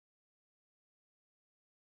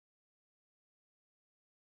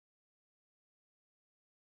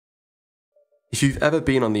If you've ever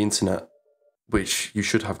been on the internet, which you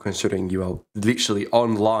should have considering you are literally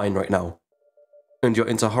online right now, and you're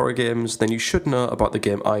into horror games, then you should know about the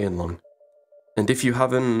game Iron Lung. And if you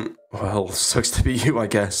haven't, well, sucks to be you, I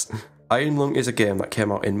guess. Iron Lung is a game that came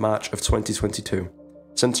out in March of 2022,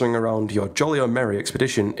 centering around your jolly or merry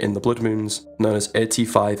expedition in the Blood Moons, known as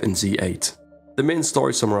AT5 and Z8. The main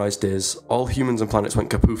story summarised is, all humans and planets went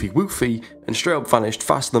kapoofy woofy and straight up vanished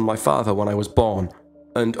faster than my father when I was born,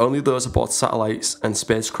 and only those aboard satellites and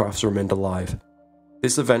spacecrafts remained alive.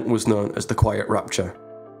 This event was known as the Quiet Rapture.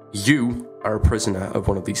 You are a prisoner of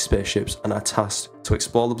one of these spaceships and are tasked to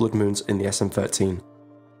explore the Blood Moons in the SM-13,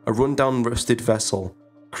 a rundown rusted vessel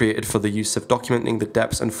created for the use of documenting the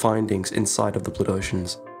depths and findings inside of the Blood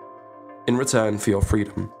Oceans, in return for your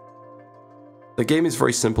freedom. The game is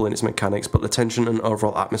very simple in its mechanics, but the tension and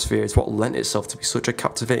overall atmosphere is what lent itself to be such a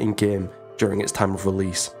captivating game during its time of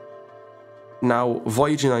release. Now,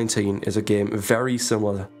 Voyager 19 is a game very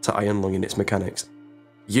similar to Iron Lung in its mechanics.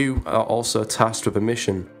 You are also tasked with a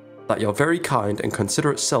mission that your very kind and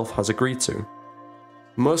considerate self has agreed to.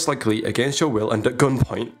 Most likely against your will and at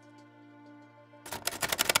gunpoint.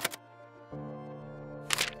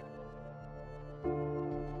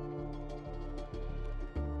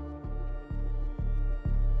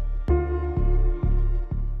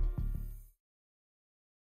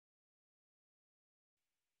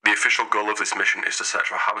 The official goal of this mission is to search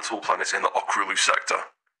for habitable planets in the Okrulu sector,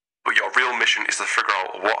 but your real mission is to figure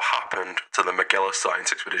out what happened to the Magellan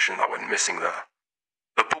science expedition that went missing there.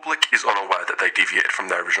 The public is unaware that they deviated from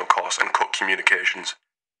their original course and cut communications.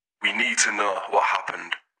 We need to know what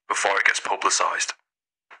happened before it gets publicised.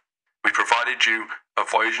 We provided you a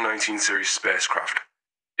Voyager 19 series spacecraft.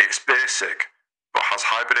 It's basic, but has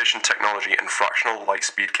hibernation technology and fractional light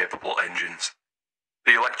speed capable engines.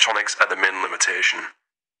 The electronics are the main limitation.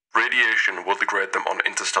 Radiation will degrade them on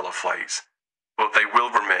interstellar flights, but they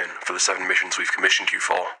will remain for the 7 missions we've commissioned you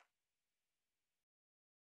for.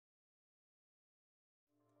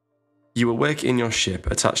 You awake in your ship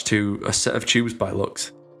attached to a set of tubes by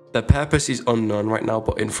looks. Their purpose is unknown right now,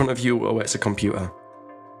 but in front of you awaits a computer.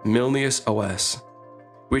 Milnius OS,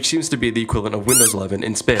 which seems to be the equivalent of Windows 11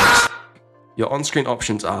 in space. Your on-screen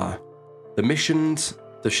options are the missions,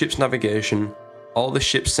 the ship's navigation, all the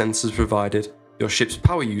ship's sensors provided, your ship's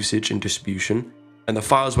power usage and distribution, and the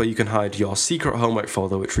files where you can hide your secret homework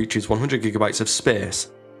folder which reaches 100 gigabytes of space.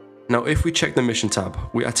 Now if we check the mission tab,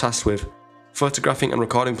 we are tasked with photographing and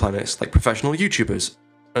recording planets like professional YouTubers,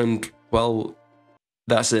 and well,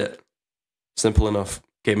 that's it. Simple enough.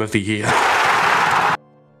 Game of the year.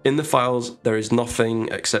 In the files, there is nothing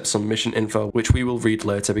except some mission info which we will read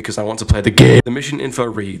later because I want to play the game. The mission info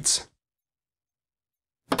reads: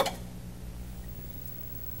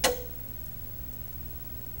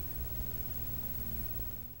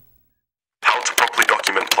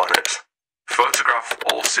 photograph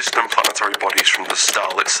all system planetary bodies from the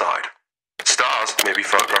starlit side. Stars may be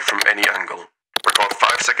photographed from any angle. Record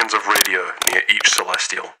 5 seconds of radio near each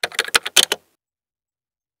celestial.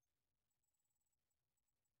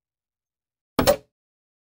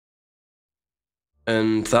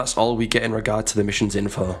 And that's all we get in regard to the mission's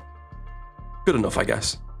info. Good enough, I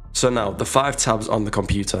guess. So now, the 5 tabs on the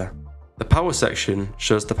computer. The power section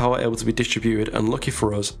shows the power able to be distributed, and lucky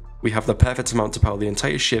for us, we have the perfect amount to power the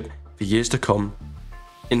entire ship for years to come.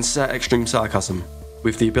 Insert extreme sarcasm,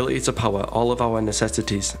 with the ability to power all of our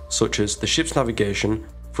necessities, such as the ship's navigation,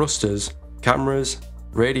 thrusters, cameras,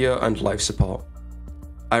 radio and life support.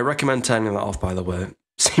 I recommend turning that off, by the way.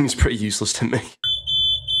 Seems pretty useless to me.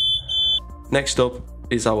 Next up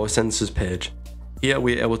is our sensors page. Here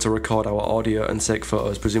we are able to record our audio and take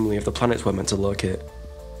photos, presumably of the planets we're meant to locate.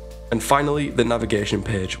 And finally, the navigation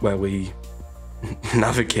page, where we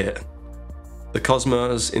navigate the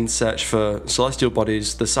cosmos in search for celestial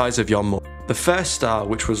bodies the size of your mum. The first star,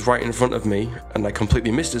 which was right in front of me, and I completely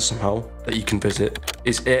missed it somehow, that you can visit,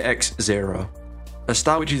 is AX0, a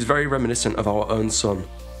star which is very reminiscent of our own sun,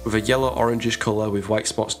 with a yellow-orangish colour with white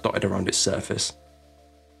spots dotted around its surface.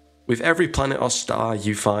 With every planet or star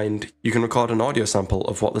you find, you can record an audio sample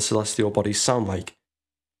of what the celestial bodies sound like.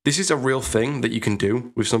 This is a real thing that you can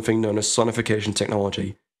do with something known as sonification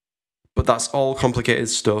technology, but that's all complicated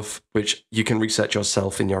stuff which you can research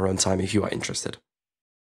yourself in your own time if you are interested.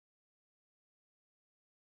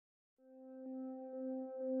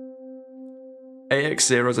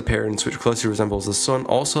 AX0's appearance, which closely resembles the sun,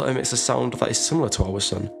 also emits a sound that is similar to our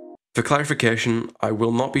sun. For clarification, I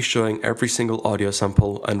will not be showing every single audio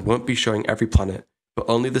sample and won't be showing every planet, but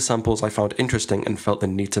only the samples I found interesting and felt the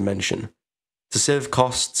need to mention. To save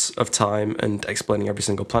costs of time and explaining every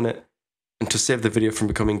single planet, and to save the video from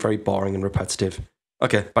becoming very boring and repetitive.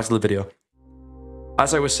 Okay, back to the video.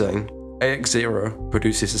 As I was saying, AX0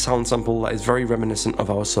 produces a sound sample that is very reminiscent of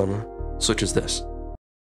our sun, such as this.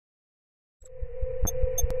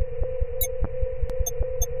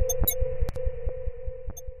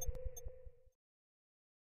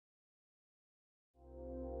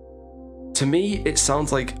 To me, it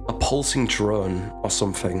sounds like a pulsing drone or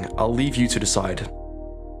something. I'll leave you to decide.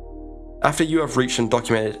 After you have reached and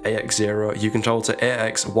documented AX0, you can travel to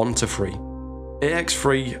AX1 to 3.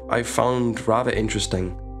 AX3 I found rather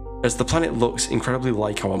interesting, as the planet looks incredibly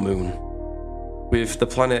like our moon, with the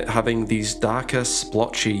planet having these darker,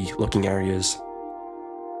 splotchy looking areas.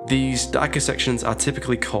 These darker sections are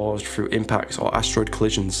typically caused through impacts or asteroid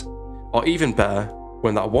collisions, or even better,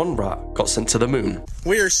 when that one rat got sent to the moon.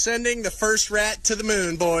 We are sending the first rat to the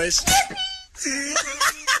moon, boys.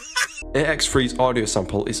 AX3's audio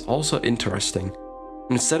sample is also interesting.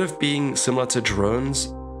 Instead of being similar to drones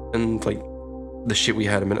and like the shit we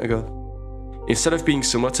had a minute ago, instead of being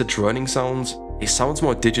similar to droning sounds, it sounds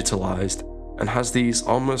more digitalized and has these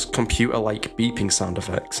almost computer-like beeping sound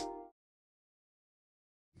effects.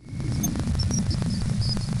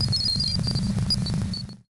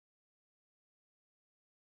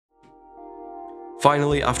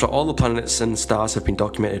 Finally, after all the planets and stars have been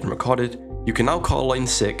documented and recorded, you can now call in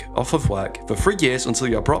sick off of work for 3 years until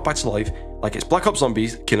you are brought back to life like it's Black Ops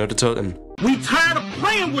Zombies, Kern the Totem. We tired of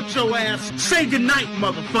playing with your ass. Say goodnight,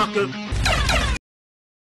 motherfucker.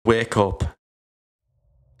 Wake up.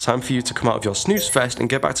 Time for you to come out of your snooze fest and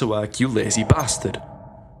get back to work, you lazy bastard.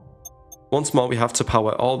 Once more, we have to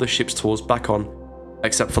power all the ship's tools back on,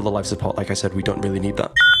 except for the life support. Like I said, we don't really need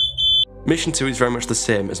that. Mission 2 is very much the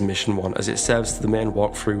same as Mission 1 as it serves the main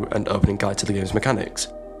walkthrough and opening guide to the game's mechanics.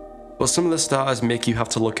 But some of the stars make you have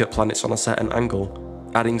to look at planets on a certain angle,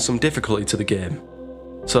 adding some difficulty to the game.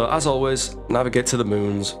 So as always, navigate to the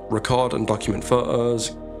moons, record and document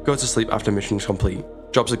photos, go to sleep after missions complete.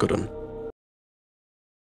 Jobs are good done.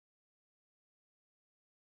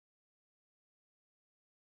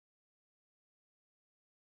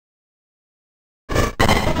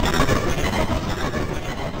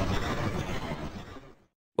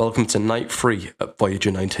 Welcome to night 3 at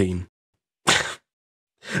Voyager 19.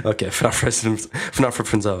 Okay, FNAF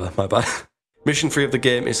reference over, my bad. Mission 3 of the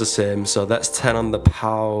game is the same, so let's turn on the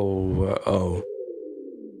power. Oh.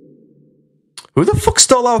 Who the fuck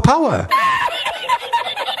stole our power?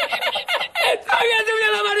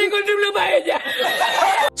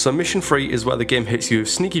 So Mission 3 is where the game hits you with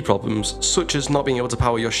sneaky problems, such as not being able to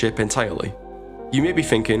power your ship entirely. You may be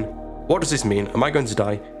thinking, what does this mean? Am I going to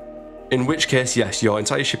die? In which case, yes, your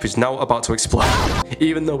entire ship is now about to explode.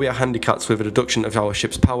 Even though we are handicapped with a reduction of our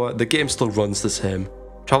ship's power, the game still runs the same.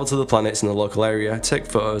 Travel to the planets in the local area, take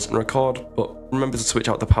photos and record, but remember to switch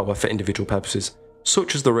out the power for individual purposes,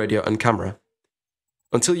 such as the radio and camera.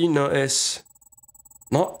 Until you notice,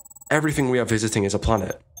 not everything we are visiting is a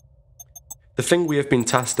planet. The thing we have been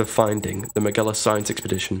tasked of finding, the Magellan Science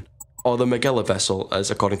Expedition, or the Magellan vessel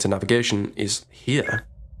as according to navigation, is here.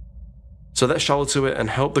 So let's travel to it and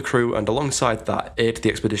help the crew, and alongside that, aid the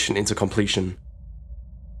expedition into completion.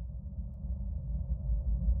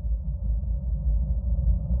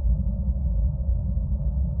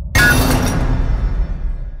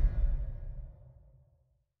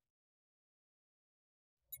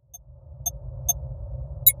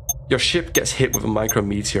 Your ship gets hit with a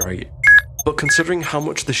micrometeorite, but considering how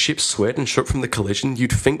much the ship swayed and shook from the collision,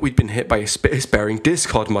 you'd think we'd been hit by a space-bearing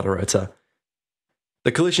Discord moderator.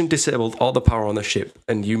 The collision disabled all the power on the ship,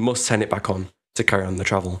 and you must turn it back on to carry on the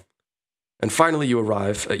travel. And finally you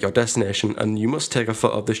arrive at your destination, and you must take a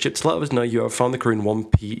photo of the ship to let us know you have found the crew in one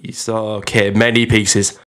piece. Okay, many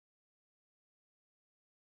pieces.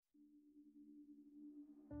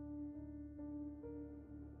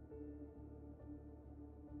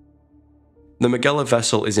 The Magellan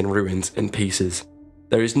vessel is in ruins, in pieces.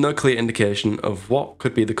 There is no clear indication of what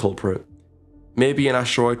could be the culprit. Maybe an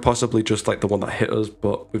asteroid, possibly just like the one that hit us,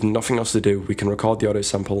 but with nothing else to do, we can record the audio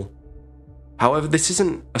sample. However, this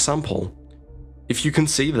isn't a sample. If you can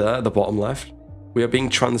see there at the bottom left, we are being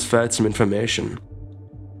transferred some information.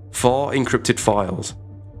 4 encrypted files.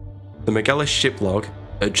 The Magellan ship log,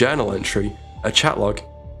 a journal entry, a chat log,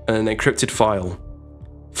 and an encrypted file.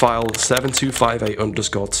 File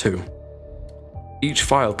 7258_2. Each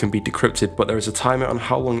file can be decrypted, but there is a timer on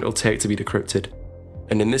how long it'll take to be decrypted.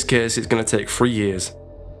 And in this case, it's going to take 3 years.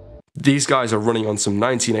 These guys are running on some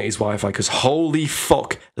 1980s Wi-Fi, because holy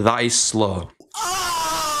fuck, that is slow.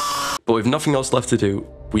 But with nothing else left to do,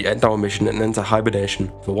 we end our mission and enter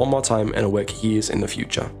hibernation for one more time and awake years in the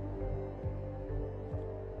future.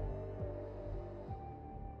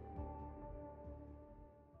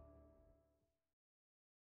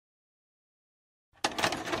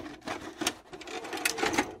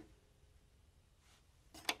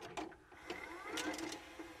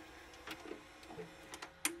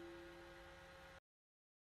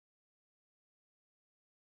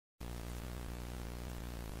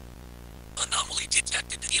 anomaly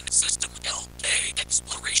detected in system LK.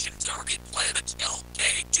 Exploration target planet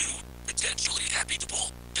LK2. Potentially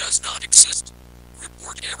habitable. Does not exist.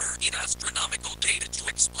 Report error in astronomical data to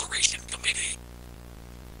Exploration Committee.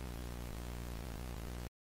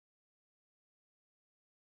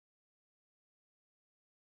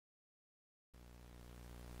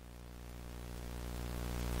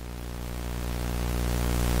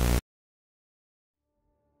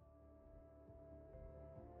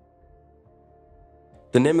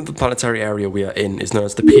 The name of the planetary area we are in is known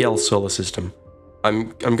as the PL solar system. I'm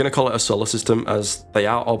going to call it a solar system as they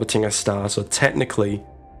are orbiting a star, so technically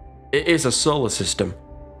it is a solar system.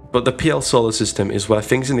 But the PL solar system is where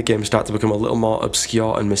things in the game start to become a little more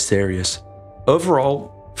obscure and mysterious.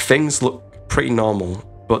 Overall, things look pretty normal,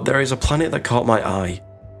 but there is a planet that caught my eye.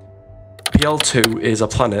 PL2 is a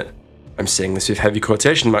planet, I'm saying this with heavy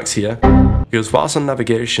quotation marks here, because whilst on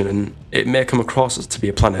navigation it may come across as to be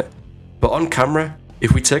a planet, but on camera,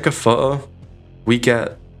 if we take a photo, we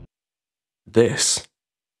get this.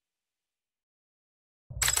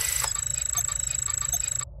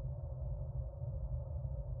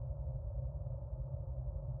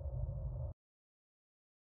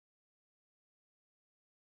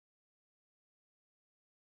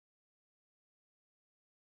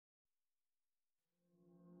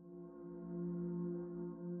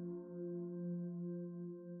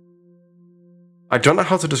 I don't know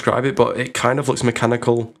how to describe it, but it kind of looks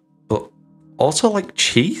mechanical, but also like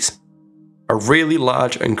cheese? A really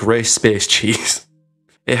large and grey space cheese.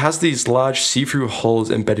 It has these large see-through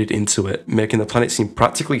holes embedded into it, making the planet seem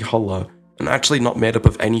practically hollow and actually not made up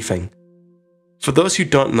of anything. For those who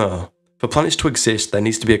don't know, for planets to exist there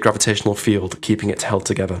needs to be a gravitational field keeping it held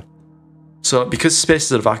together. So because space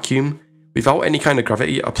is a vacuum, without any kind of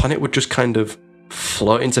gravity, a planet would just kind of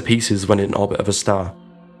float into pieces when in orbit of a star,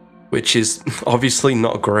 which is obviously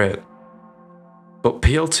not great. But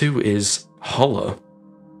PL2 is hollow.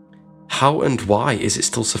 How and why is it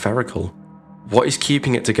still spherical? What is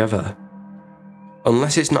keeping it together?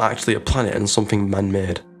 Unless it's not actually a planet and something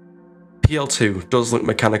man-made. PL2 does look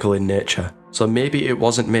mechanical in nature, so maybe it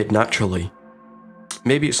wasn't made naturally.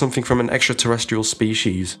 Maybe it's something from an extraterrestrial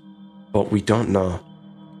species, but we don't know.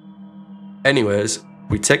 Anyways,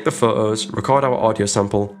 we take the photos, record our audio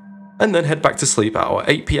sample, and then head back to sleep at our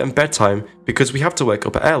 8 PM bedtime because we have to wake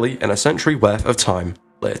up early in a century worth of time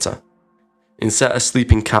later. Insert a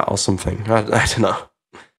sleeping cat or something, I don't know.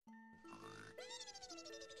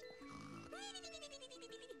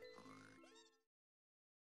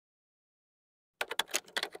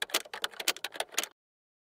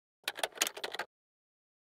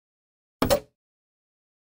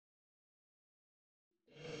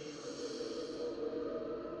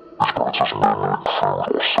 Responses may include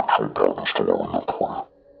or sexual patterns to our nuclei.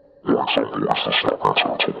 One example is the stalker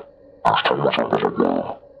turtle. This turtle was a worm,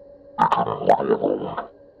 becoming one of our own.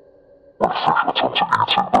 When fish attempted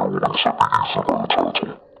eating their once would be eaten by the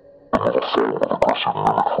turtle. Another form of aggressive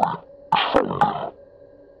mimicry is founding.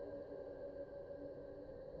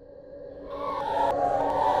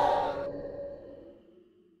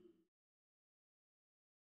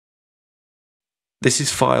 This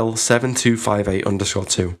is file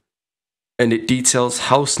 7258_2, and it details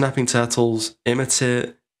how snapping turtles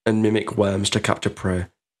imitate and mimic worms to capture prey.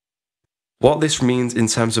 What this means in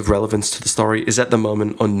terms of relevance to the story is at the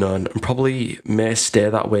moment unknown and probably may stay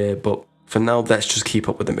that way, but for now let's just keep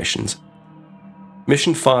up with the missions.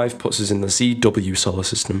 Mission 5 puts us in the ZW solar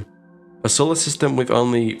system, a solar system with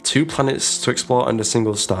only 2 planets to explore and a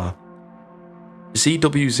single star.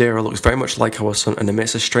 ZW0 looks very much like our sun and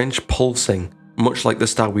emits a strange pulsing, much like the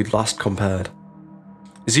star we last compared.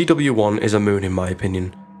 ZW1 is a moon in my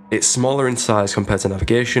opinion. It's smaller in size compared to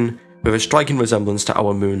navigation, with a striking resemblance to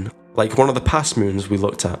our moon, like one of the past moons we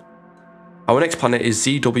looked at. Our next planet is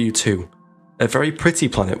ZW2, a very pretty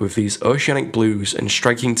planet with these oceanic blues and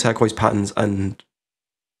striking turquoise patterns and...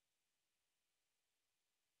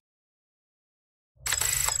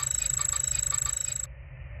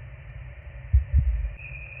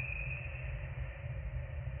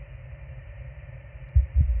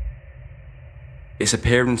 its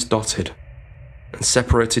appearance dotted and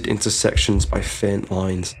separated into sections by faint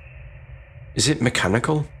lines. Is it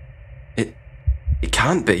mechanical? It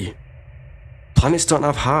can't be. Planets don't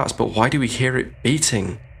have hearts, but why do we hear it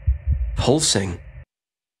beating, pulsing,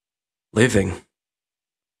 living?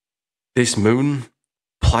 This moon,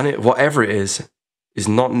 planet, whatever it is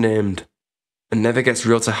not named and never gets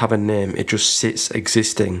real to have a name. It just sits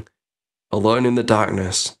existing, alone in the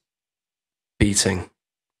darkness, beating.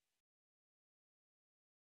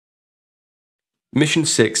 Mission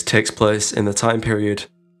 6 takes place in the time period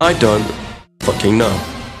I don't fucking know.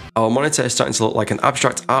 Our monitor is starting to look like an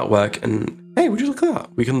abstract artwork, and hey, would you look at that?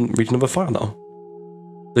 We can read another file now.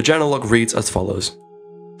 The journal log reads as follows.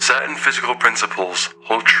 Certain physical principles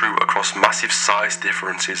hold true across massive size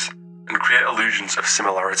differences and create illusions of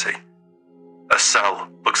similarity. A cell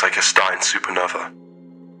looks like a star in supernova.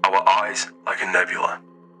 Our eyes like a nebula.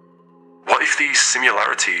 What if these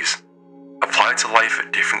similarities apply to life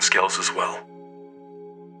at different scales as well?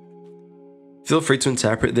 Feel free to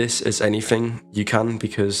interpret this as anything you can,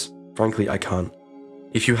 because frankly I can't.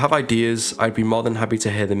 If you have ideas, I'd be more than happy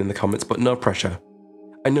to hear them in the comments, but no pressure.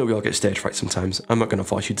 I know we all get stage fright sometimes. I'm not going to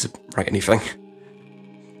force you to write anything.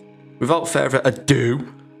 Without further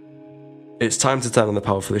ado, it's time to turn on the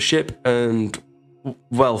power for the ship, and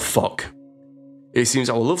well, fuck. It seems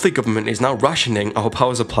our lovely government is now rationing our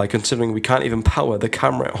power supply, considering we can't even power the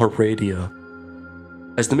camera or radio.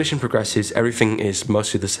 As the mission progresses, everything is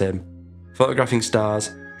mostly the same. Photographing stars,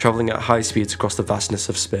 travelling at high speeds across the vastness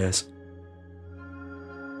of space.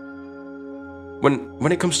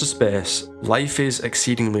 When it comes to space, life is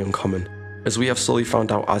exceedingly uncommon, as we have slowly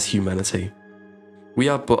found out as humanity. We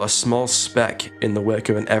are but a small speck in the wake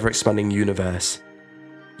of an ever-expanding universe.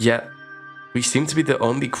 Yet, we seem to be the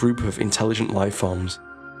only group of intelligent life forms.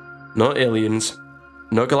 No aliens,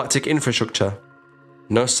 no galactic infrastructure,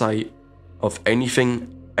 no sight of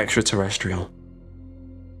anything extraterrestrial.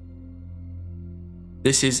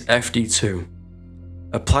 This is FD2,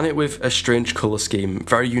 a planet with a strange colour scheme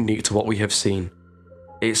very unique to what we have seen.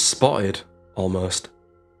 It's spotted, almost,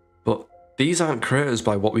 but these aren't craters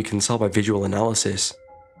by what we can tell by visual analysis.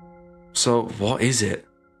 So what is it?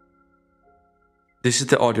 This is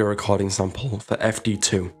the audio recording sample for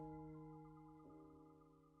FD2.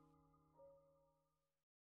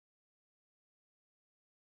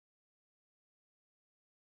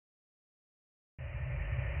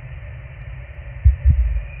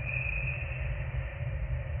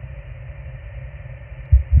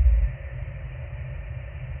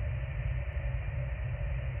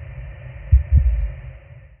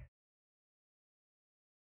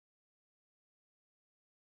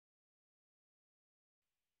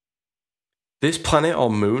 This planet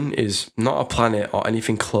or moon is not a planet or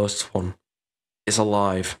anything close to one. It's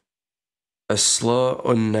alive. A slow,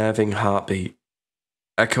 unnerving heartbeat,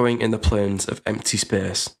 echoing in the plains of empty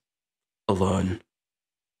space, alone.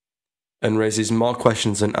 And raises more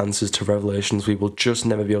questions than answers to revelations we will just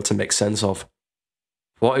never be able to make sense of.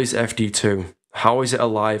 What is FD2? How is it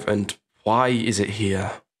alive, and why is it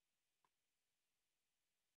here?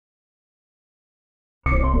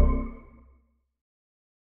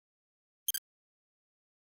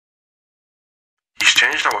 He's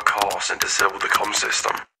changed our course and disabled the comm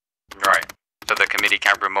system. Right, so the committee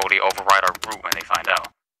can't remotely override our route when they find out.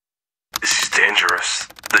 This is dangerous.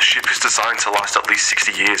 The ship is designed to last at least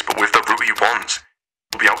 60 years, but with the route he wants,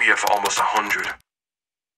 we'll be out here for almost 100.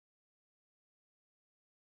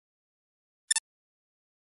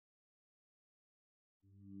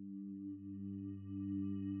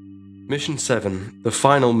 Mission 7, the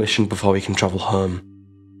final mission before we can travel home.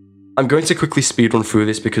 I'm going to quickly speedrun through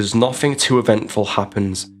this because nothing too eventful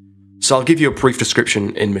happens, so I'll give you a brief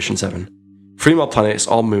description in Mission 7. 3 more planets,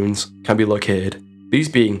 or moons, can be located, these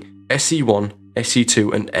being SC1,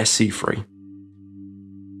 SC2 and SC3.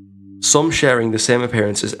 Some sharing the same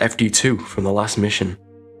appearance as FD2 from the last mission.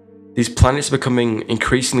 These planets are becoming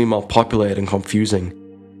increasingly more populated and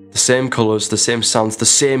confusing. The same colours, the same sounds, the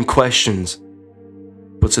same questions,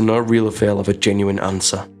 but to no real avail of a genuine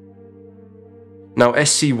answer. Now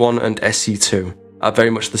SC1 and SC2 are very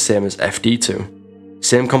much the same as FD2.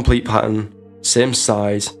 Same complete pattern, same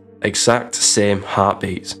size, exact same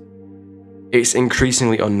heartbeats. It's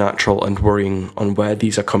increasingly unnatural and worrying on where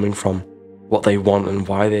these are coming from, what they want and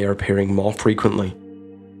why they are appearing more frequently.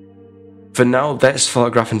 For now, let's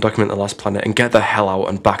photograph and document the last planet and get the hell out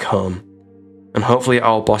and back home. And hopefully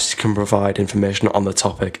our bosses can provide information on the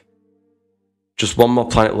topic. Just one more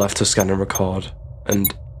planet left to scan and record,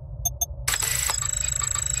 and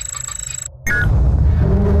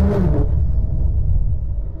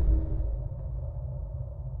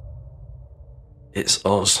it's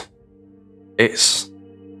us. It's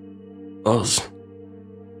us.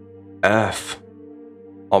 Earth.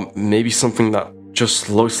 Or maybe something that just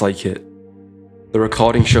looks like it. The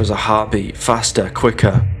recording shows a heartbeat, faster,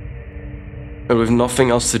 quicker. And with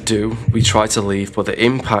nothing else to do, we try to leave, but the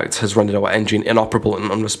impact has rendered our engine inoperable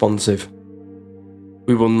and unresponsive.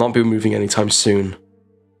 We will not be moving anytime soon.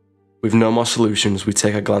 With no more solutions, we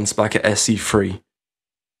take a glance back at SC3.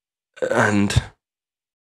 And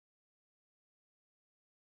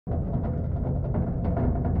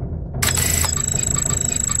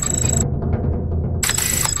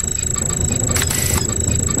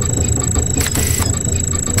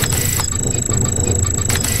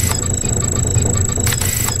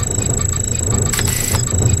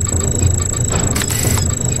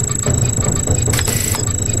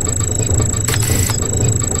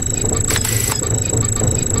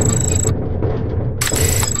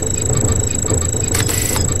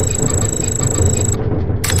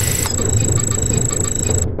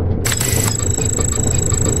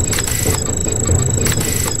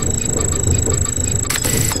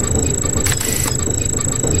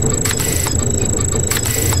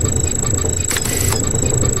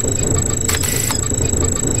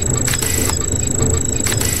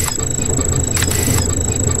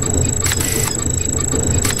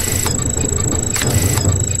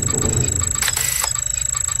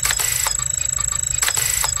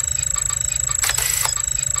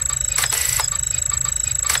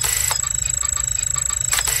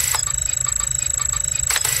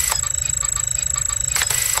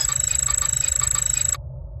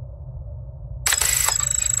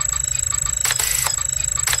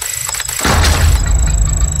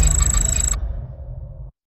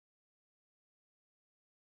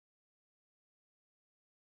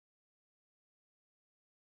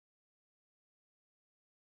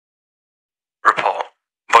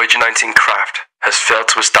 19 craft has failed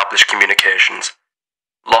to establish communications.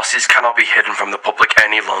 Losses cannot be hidden from the public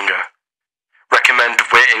any longer. Recommend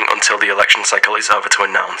waiting until the election cycle is over to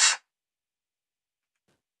announce.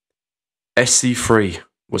 SC3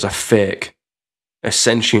 was a fake, a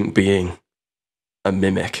sentient being, a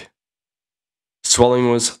mimic.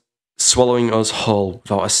 Swallowing us whole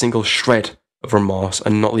without a single shred of remorse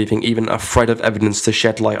and not leaving even a thread of evidence to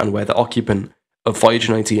shed light on where the occupant of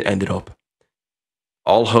Voyager 19 ended up.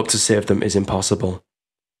 All hope to save them is impossible.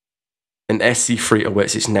 And SC3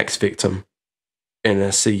 awaits its next victim, in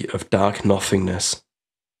a sea of dark nothingness.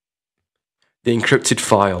 The encrypted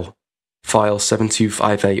file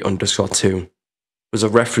 7258_2, was a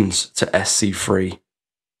reference to SC3,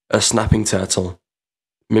 a snapping turtle,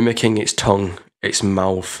 mimicking its tongue, its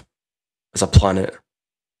mouth, as a planet.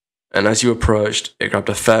 And as you approached, it grabbed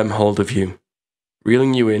a firm hold of you,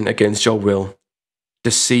 reeling you in against your will,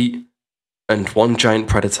 deceit, and one giant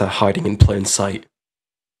predator hiding in plain sight.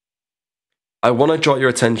 I want to draw your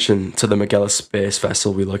attention to the Magellan space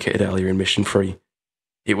vessel we located earlier in Mission 3.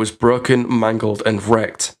 It was broken, mangled, and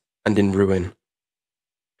wrecked, and in ruin.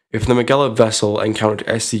 If the Magellan vessel encountered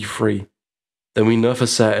SC3, then we know for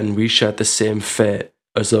certain we shared the same fate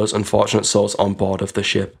as those unfortunate souls on board of the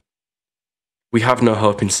ship. We have no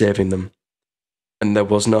hope in saving them, and there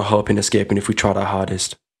was no hope in escaping if we tried our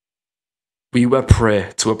hardest. We were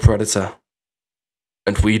prey to a predator,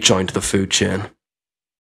 and we joined the food chain.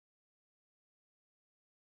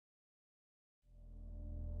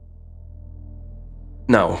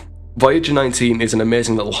 Now, Voyager 19 is an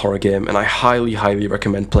amazing little horror game, and I highly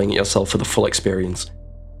recommend playing it yourself for the full experience.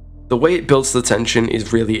 The way it builds the tension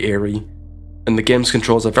is really eerie, and the game's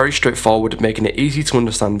controls are very straightforward, making it easy to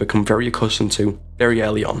understand and become very accustomed to very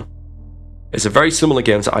early on. It's a very similar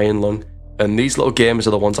game to Iron Lung, and these little games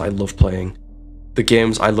are the ones I love playing. The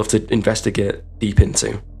games I love to investigate deep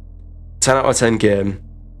into. 10 out of 10 game,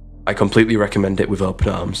 I completely recommend it with open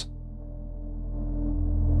arms.